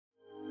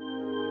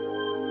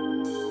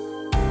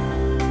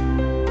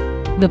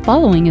The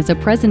following is a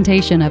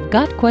presentation of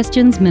Got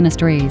Questions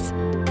Ministries.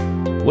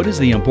 What is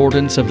the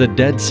importance of the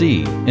Dead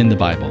Sea in the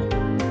Bible?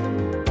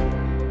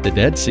 The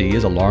Dead Sea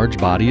is a large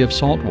body of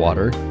salt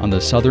water on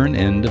the southern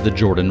end of the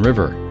Jordan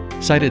River.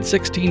 Cited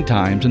 16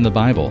 times in the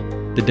Bible,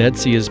 the Dead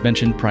Sea is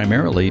mentioned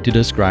primarily to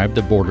describe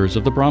the borders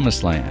of the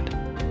Promised Land.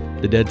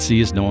 The Dead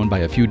Sea is known by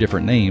a few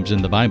different names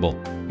in the Bible,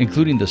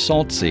 including the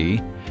Salt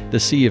Sea, the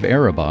Sea of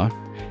Arabah,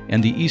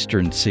 and the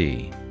Eastern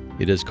Sea.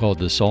 It is called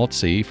the Salt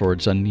Sea for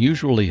its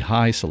unusually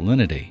high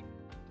salinity.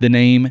 The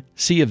name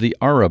Sea of the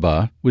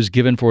Arabah was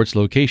given for its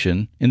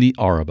location in the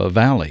Arabah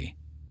Valley.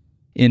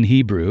 In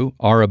Hebrew,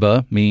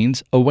 Arabah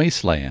means a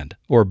wasteland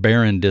or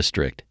barren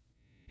district,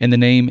 and the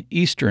name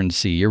Eastern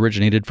Sea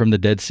originated from the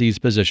Dead Sea's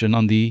position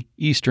on the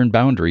eastern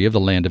boundary of the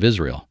land of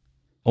Israel.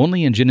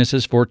 Only in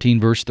Genesis 14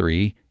 verse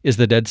 3 is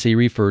the Dead Sea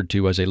referred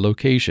to as a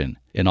location.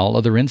 In all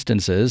other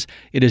instances,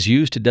 it is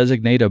used to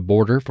designate a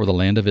border for the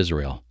land of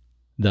Israel.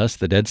 Thus,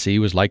 the Dead Sea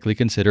was likely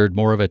considered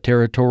more of a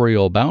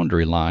territorial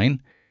boundary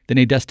line than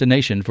a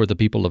destination for the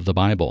people of the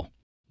Bible.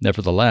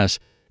 Nevertheless,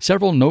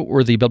 several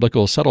noteworthy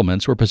biblical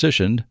settlements were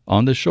positioned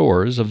on the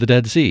shores of the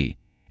Dead Sea,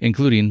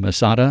 including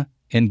Masada,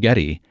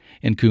 En-Gedi,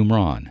 and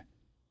Qumran.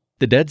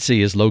 The Dead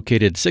Sea is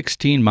located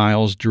 16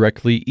 miles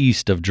directly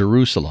east of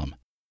Jerusalem.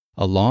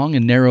 A long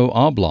and narrow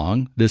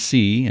oblong, the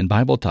sea, in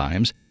Bible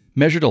times,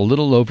 measured a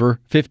little over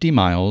 50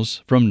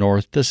 miles from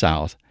north to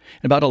south,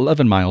 and about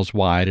 11 miles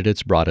wide at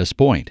its broadest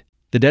point.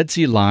 The Dead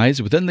Sea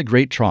lies within the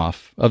Great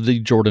Trough of the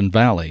Jordan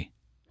Valley,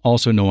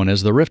 also known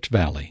as the Rift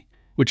Valley,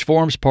 which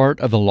forms part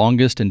of the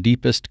longest and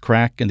deepest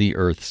crack in the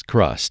Earth's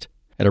crust.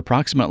 At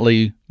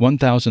approximately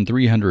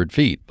 1,300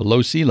 feet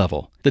below sea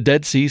level, the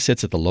Dead Sea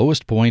sits at the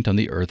lowest point on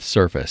the Earth's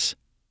surface.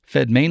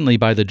 Fed mainly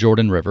by the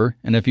Jordan River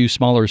and a few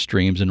smaller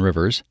streams and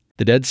rivers,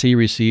 the Dead Sea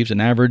receives an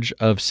average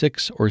of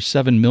 6 or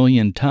 7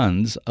 million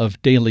tons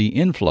of daily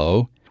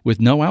inflow, with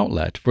no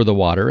outlet for the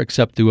water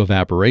except through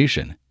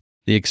evaporation.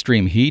 The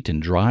extreme heat and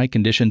dry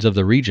conditions of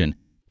the region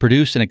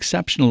produce an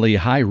exceptionally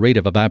high rate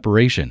of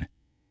evaporation.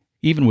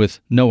 Even with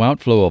no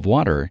outflow of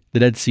water, the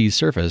Dead Sea's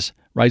surface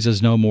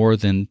rises no more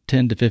than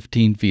 10 to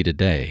 15 feet a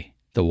day.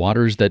 The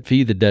waters that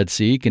feed the Dead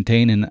Sea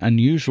contain an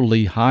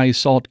unusually high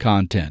salt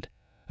content,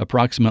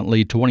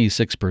 approximately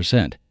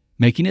 26%,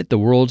 making it the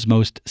world's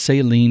most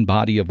saline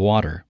body of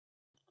water,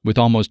 with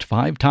almost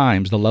 5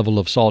 times the level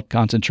of salt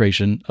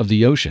concentration of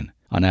the ocean,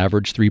 on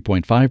average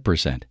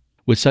 3.5%.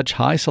 With such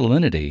high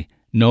salinity,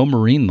 no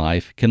marine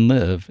life can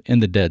live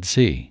in the Dead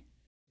Sea.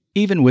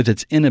 Even with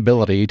its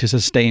inability to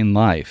sustain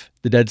life,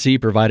 the Dead Sea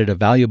provided a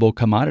valuable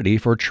commodity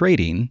for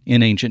trading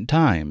in ancient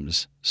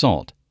times: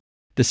 salt.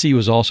 The sea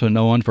was also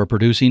known for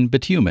producing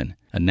bitumen,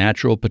 a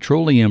natural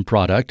petroleum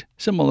product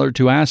similar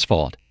to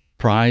asphalt,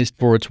 prized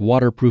for its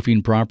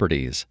waterproofing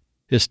properties.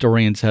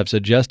 Historians have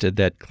suggested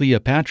that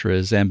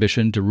Cleopatra's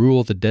ambition to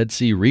rule the Dead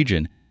Sea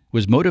region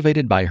was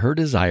motivated by her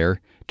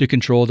desire to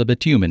control the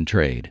bitumen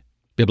trade.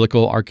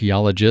 Biblical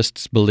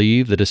archaeologists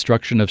believe the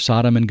destruction of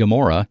Sodom and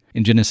Gomorrah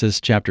in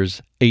Genesis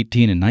chapters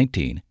 18 and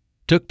 19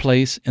 took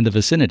place in the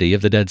vicinity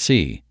of the Dead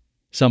Sea.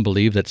 Some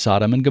believe that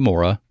Sodom and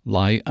Gomorrah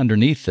lie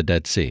underneath the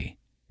Dead Sea.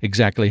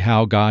 Exactly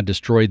how God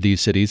destroyed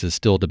these cities is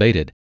still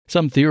debated.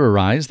 Some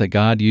theorize that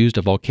God used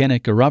a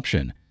volcanic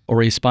eruption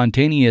or a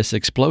spontaneous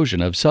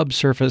explosion of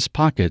subsurface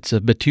pockets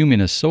of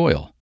bituminous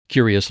soil.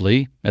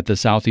 Curiously, at the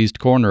southeast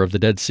corner of the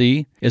Dead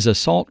Sea is a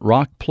salt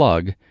rock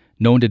plug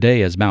known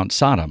today as Mount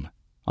Sodom.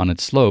 On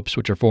its slopes,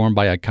 which are formed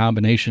by a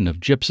combination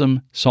of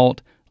gypsum,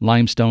 salt,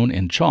 limestone,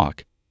 and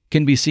chalk,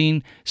 can be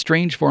seen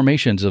strange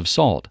formations of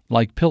salt,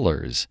 like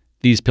pillars.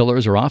 These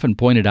pillars are often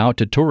pointed out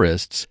to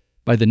tourists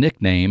by the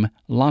nickname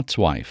Lot's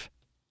Wife.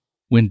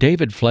 When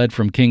David fled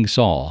from King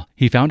Saul,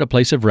 he found a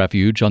place of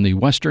refuge on the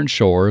western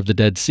shore of the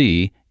Dead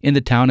Sea in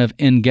the town of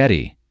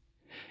En-Gedi.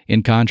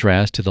 In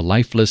contrast to the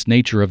lifeless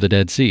nature of the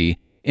Dead Sea,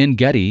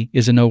 En-Gedi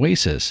is an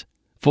oasis,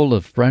 full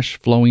of fresh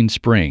flowing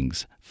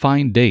springs,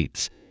 fine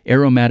dates,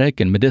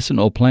 aromatic and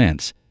medicinal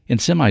plants, and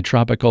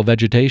semi-tropical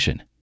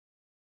vegetation.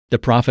 The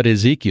prophet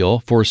Ezekiel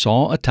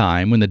foresaw a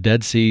time when the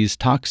Dead Sea's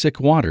toxic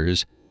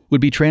waters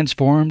would be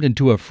transformed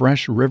into a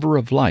fresh river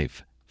of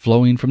life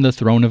flowing from the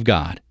throne of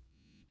God.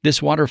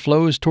 This water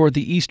flows toward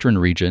the eastern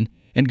region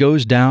and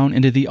goes down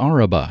into the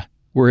Arabah,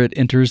 where it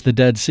enters the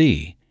Dead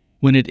Sea.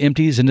 When it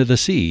empties into the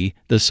sea,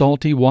 the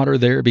salty water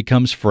there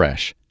becomes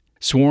fresh.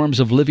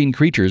 Swarms of living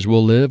creatures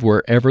will live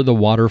wherever the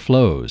water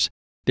flows.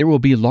 There will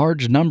be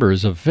large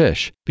numbers of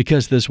fish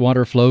because this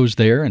water flows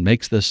there and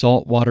makes the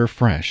salt water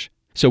fresh.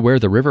 So where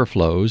the river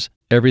flows,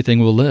 everything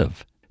will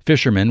live.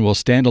 Fishermen will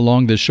stand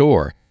along the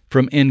shore.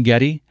 From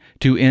En-Gedi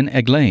to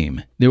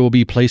En-Eglaim, there will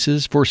be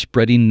places for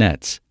spreading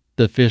nets.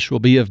 The fish will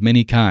be of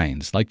many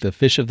kinds, like the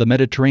fish of the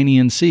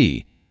Mediterranean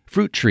Sea.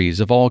 Fruit trees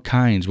of all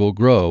kinds will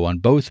grow on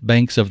both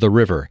banks of the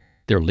river.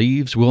 Their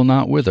leaves will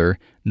not wither,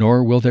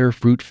 nor will their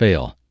fruit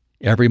fail.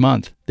 Every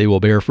month they will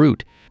bear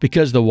fruit,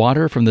 because the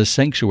water from the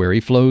sanctuary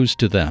flows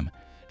to them.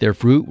 Their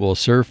fruit will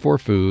serve for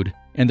food,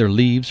 and their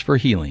leaves for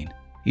healing.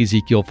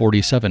 Ezekiel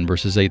 47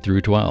 verses 8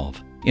 through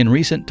 12. In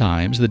recent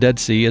times, the Dead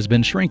Sea has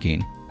been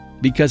shrinking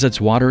because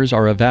its waters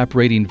are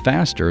evaporating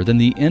faster than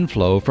the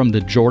inflow from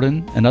the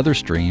Jordan and other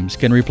streams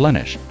can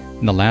replenish.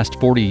 In the last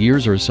 40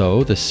 years or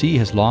so, the sea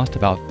has lost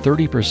about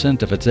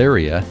 30% of its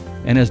area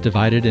and has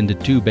divided into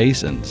two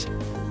basins.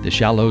 The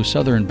shallow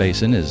southern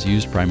basin is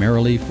used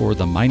primarily for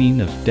the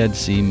mining of Dead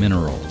Sea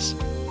minerals.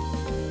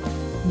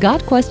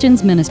 Got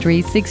Questions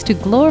Ministry seeks to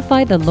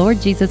glorify the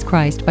Lord Jesus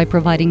Christ by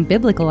providing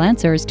biblical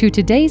answers to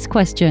today's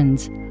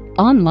questions.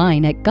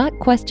 Online at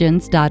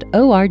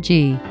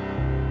gotquestions.org.